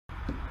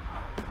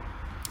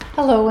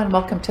Hello and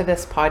welcome to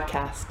this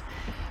podcast.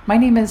 My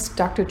name is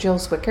Dr. Jill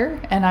Zwicker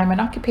and I'm an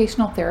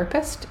occupational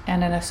therapist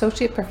and an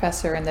associate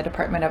professor in the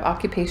Department of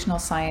Occupational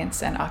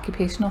Science and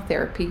Occupational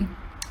Therapy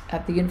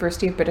at the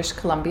University of British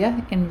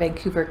Columbia in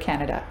Vancouver,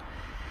 Canada.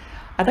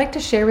 I'd like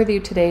to share with you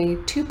today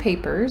two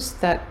papers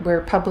that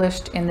were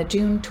published in the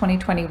June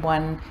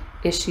 2021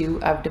 issue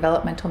of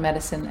Developmental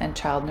Medicine and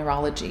Child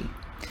Neurology.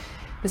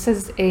 This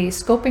is a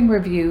scoping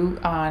review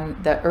on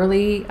the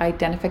early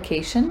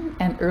identification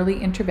and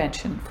early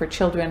intervention for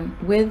children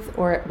with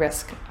or at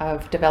risk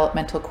of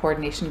developmental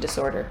coordination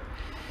disorder.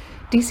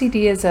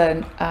 DCD is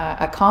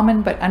a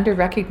common but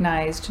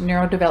under-recognized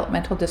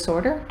neurodevelopmental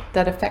disorder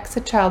that affects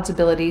a child's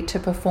ability to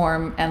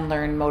perform and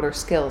learn motor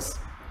skills.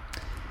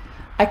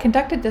 I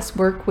conducted this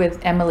work with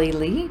Emily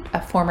Lee,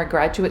 a former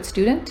graduate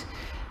student.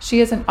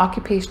 She is an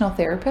occupational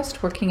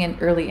therapist working in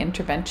early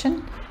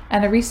intervention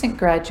and a recent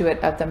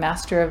graduate of the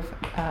Master of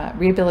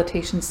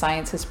Rehabilitation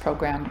Sciences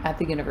program at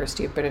the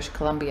University of British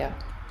Columbia.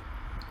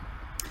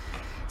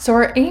 So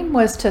our aim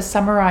was to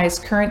summarize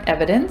current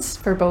evidence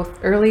for both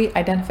early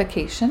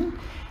identification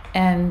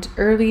and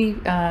early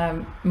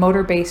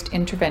motor-based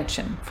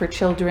intervention for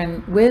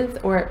children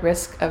with or at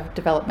risk of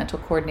developmental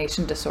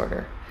coordination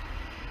disorder.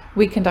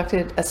 We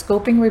conducted a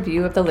scoping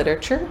review of the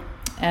literature,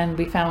 and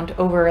we found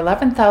over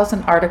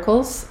 11,000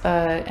 articles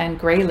and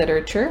gray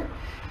literature,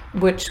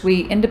 which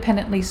we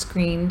independently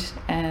screened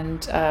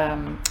and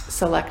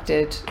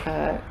selected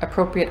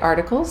appropriate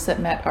articles that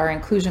met our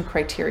inclusion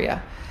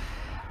criteria.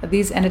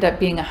 These ended up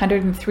being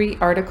 103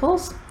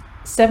 articles.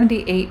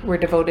 78 were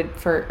devoted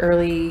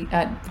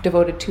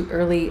to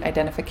early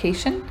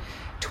identification,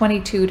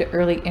 22 to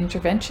early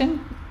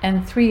intervention,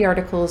 and 3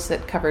 articles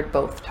that covered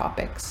both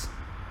topics.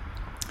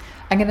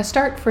 I'm going to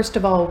start first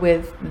of all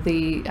with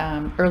the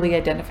early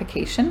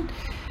identification.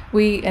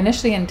 We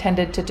initially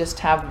intended to just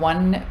have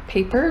one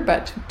paper,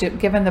 but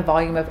given the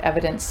volume of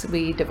evidence,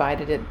 we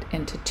divided it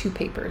into 2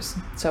 papers.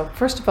 So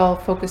first of all,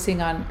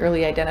 focusing on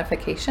early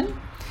identification.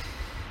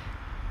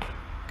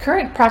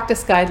 Current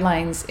practice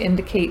guidelines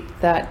indicate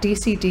that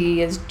DCD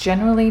is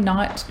generally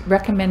not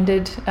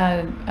recommended,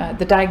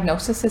 the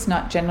diagnosis is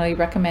not generally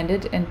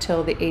recommended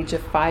until the age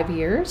of 5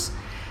 years.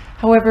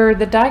 However,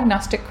 the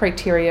diagnostic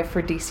criteria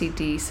for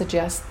DCD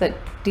suggests that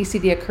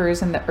DCD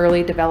occurs in the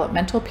early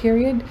developmental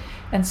period,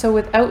 and so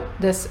without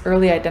this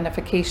early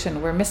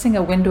identification, we're missing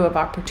a window of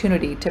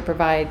opportunity to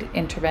provide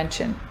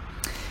intervention.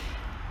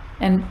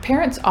 And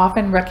parents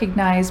often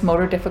recognize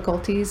motor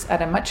difficulties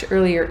at a much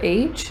earlier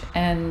age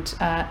and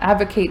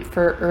advocate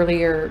for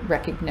earlier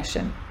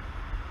recognition.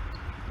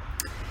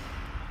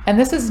 And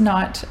this is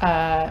not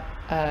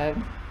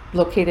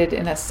located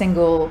in a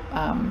single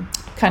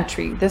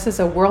country. This is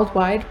a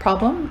worldwide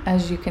problem.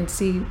 As you can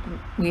see,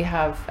 we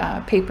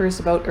have papers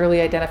about early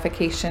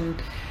identification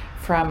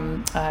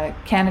from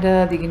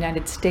Canada, the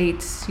United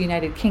States,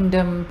 United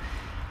Kingdom,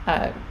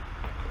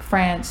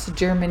 France,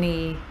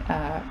 Germany,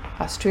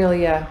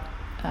 Australia,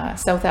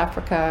 South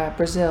Africa,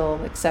 Brazil,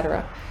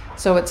 etc.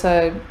 So it's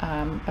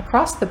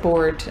across the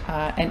board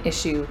an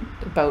issue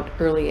about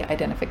early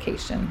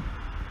identification.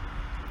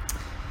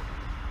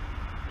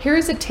 Here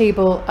is a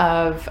table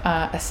of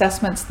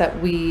assessments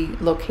that we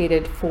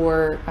located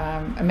for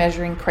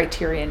measuring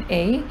criterion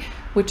A,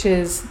 which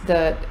is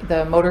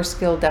the motor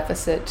skill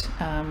deficit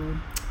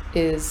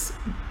is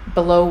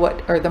below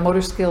what, or the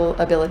motor skill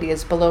ability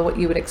is below what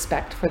you would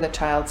expect for the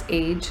child's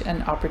age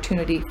and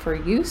opportunity for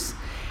use.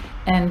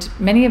 And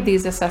many of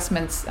these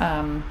assessments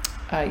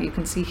you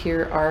can see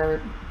here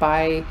are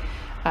by,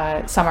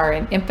 some are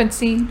in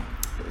infancy,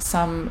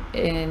 some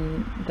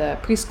in the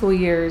preschool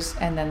years,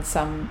 and then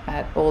some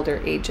at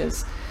older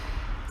ages.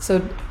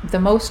 So the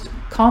most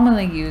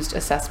commonly used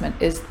assessment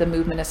is the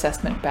Movement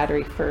Assessment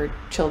Battery for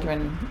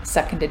Children,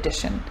 second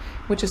edition,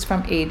 which is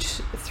from age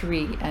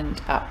 3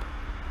 and up.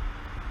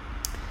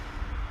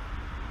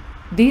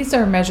 These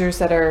are measures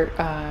that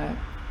are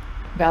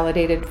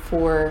validated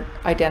for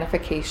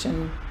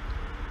identification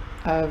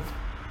of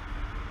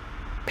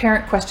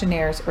parent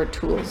questionnaires or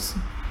tools.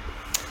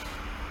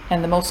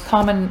 And the most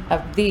common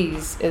of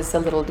these is the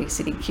Little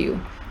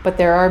DCD-Q, but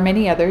there are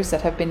many others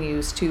that have been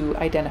used to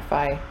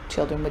identify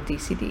children with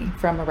DCD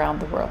from around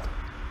the world.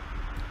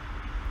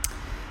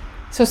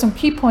 So some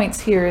key points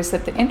here is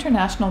that the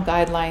international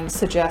guidelines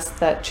suggest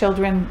that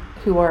children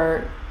who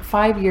are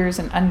 5 years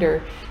and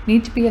under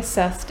need to be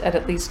assessed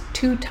at least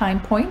 2 time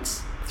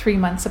points, 3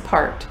 months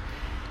apart,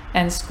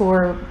 and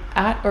score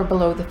at or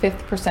below the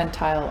 5th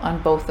percentile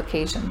on both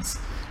occasions.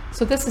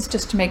 So this is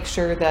just to make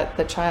sure that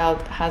the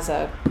child has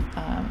a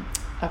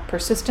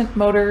persistent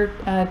motor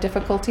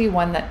difficulty,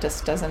 one that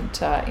just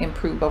doesn't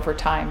improve over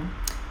time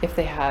if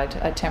they had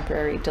a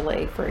temporary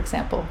delay, for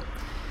example.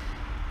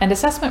 And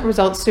assessment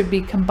results should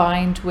be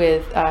combined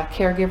with a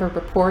caregiver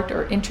report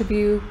or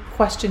interview,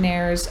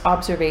 questionnaires,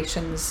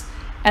 observations,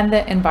 and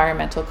the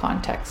environmental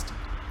context.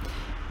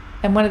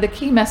 And one of the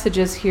key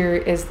messages here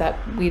is that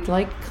we'd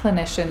like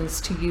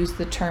clinicians to use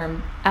the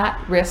term at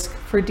risk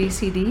for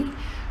DCD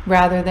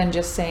rather than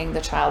just saying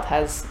the child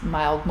has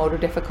mild motor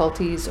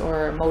difficulties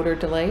or motor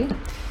delay.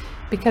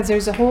 because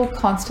there's a whole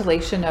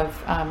constellation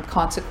of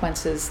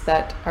consequences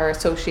that are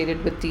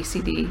associated with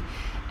DCD.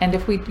 And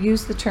if we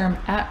use the term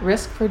at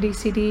risk for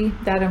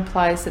DCD, that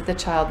implies that the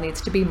child needs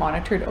to be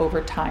monitored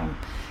over time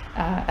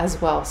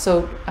as well.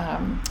 So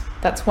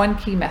that's one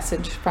key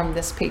message from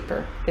this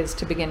paper, is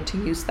to begin to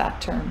use that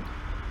term.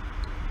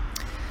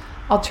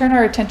 I'll turn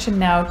our attention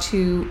now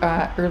to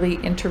early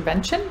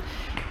intervention.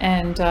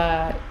 And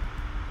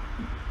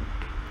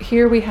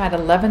here we had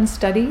 11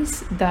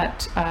 studies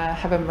that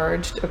have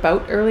emerged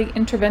about early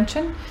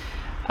intervention.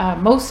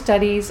 Most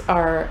studies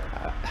are,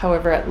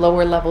 however, at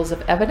lower levels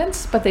of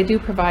evidence, but they do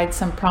provide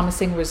some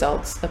promising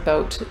results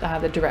about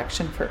the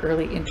direction for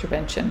early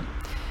intervention.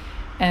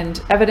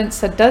 And evidence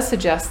that does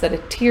suggest that a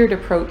tiered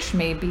approach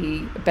may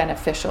be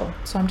beneficial.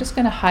 So I'm just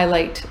going to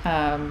highlight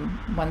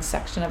one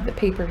section of the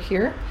paper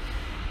here.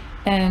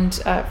 And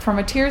from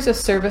a tiers of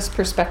service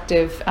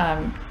perspective,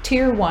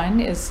 tier 1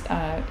 is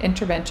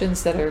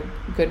interventions that are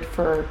good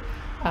for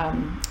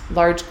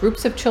large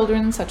groups of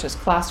children, such as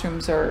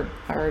classrooms or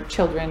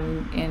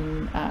children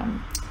in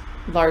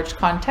large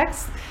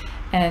contexts.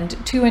 And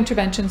 2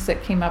 interventions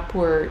that came up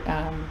were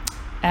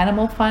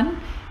animal fun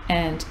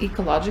and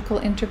ecological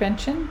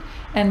intervention.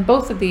 And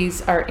both of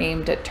these are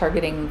aimed at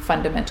targeting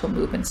fundamental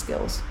movement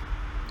skills.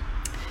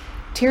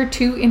 Tier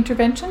 2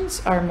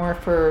 interventions are more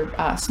for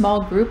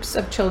small groups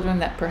of children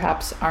that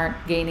perhaps aren't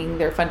gaining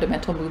their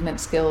fundamental movement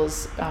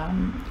skills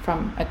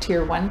from a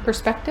tier 1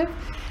 perspective.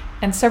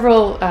 And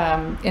several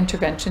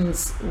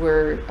interventions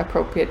were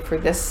appropriate for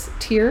this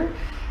tier,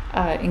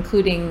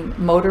 including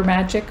motor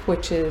magic,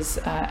 which is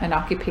an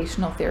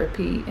occupational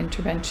therapy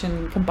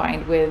intervention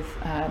combined with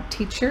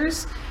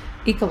teachers,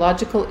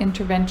 ecological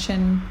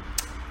intervention,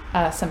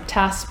 some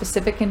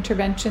task-specific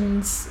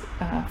interventions,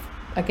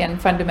 again,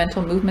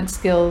 fundamental movement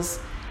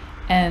skills,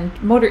 and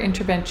motor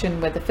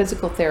intervention with a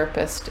physical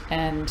therapist,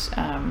 and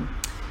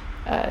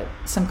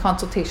some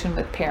consultation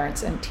with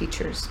parents and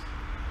teachers.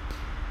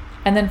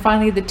 And then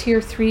finally, the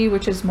tier 3,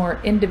 which is more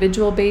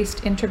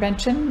individual-based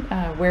intervention,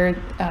 where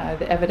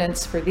the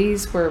evidence for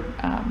these were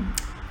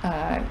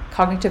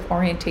cognitive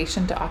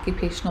orientation to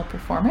occupational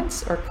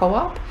performance, or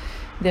co-op.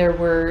 There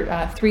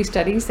were 3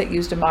 studies that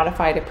used a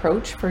modified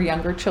approach for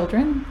younger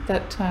children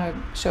that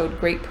showed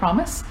great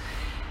promise.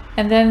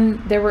 And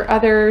then there were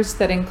others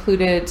that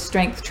included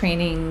strength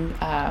training,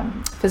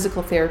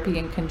 physical therapy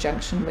in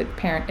conjunction with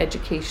parent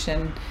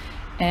education,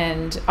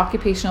 and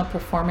occupational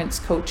performance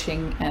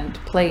coaching and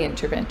play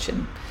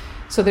intervention.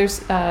 So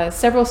there's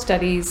several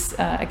studies,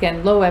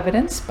 again, low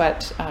evidence,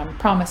 but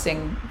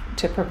promising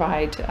to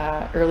provide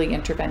early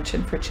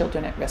intervention for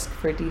children at risk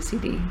for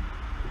DCD.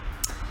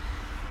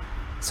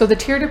 So the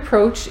tiered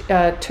approach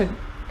to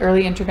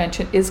early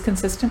intervention is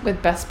consistent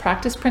with best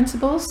practice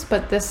principles,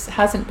 but this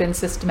hasn't been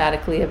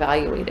systematically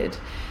evaluated.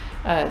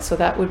 So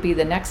that would be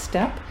the next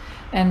step.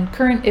 And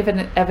current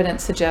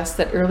evidence suggests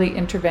that early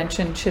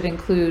intervention should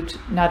include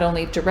not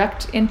only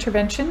direct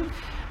intervention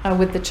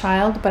with the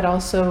child, but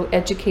also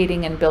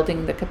educating and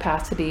building the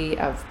capacity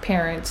of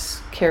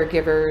parents,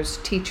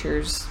 caregivers,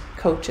 teachers,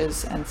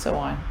 coaches, and so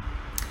on.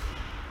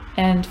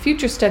 And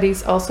future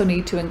studies also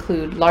need to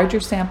include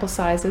larger sample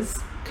sizes,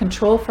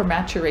 control for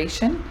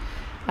maturation,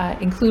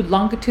 include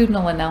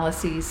longitudinal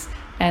analyses,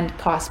 and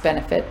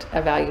cost-benefit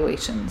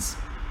evaluations.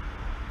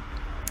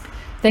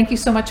 Thank you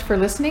so much for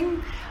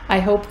listening. I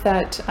hope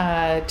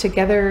that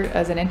together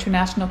as an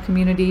international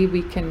community,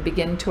 we can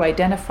begin to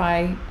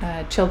identify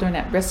children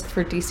at risk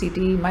for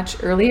DCD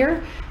much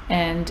earlier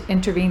and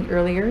intervene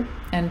earlier,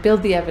 and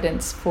build the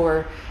evidence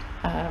for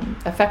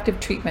effective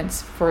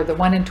treatments for the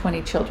 1 in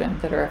 20 children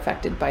that are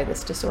affected by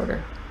this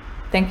disorder.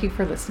 Thank you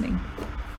for listening.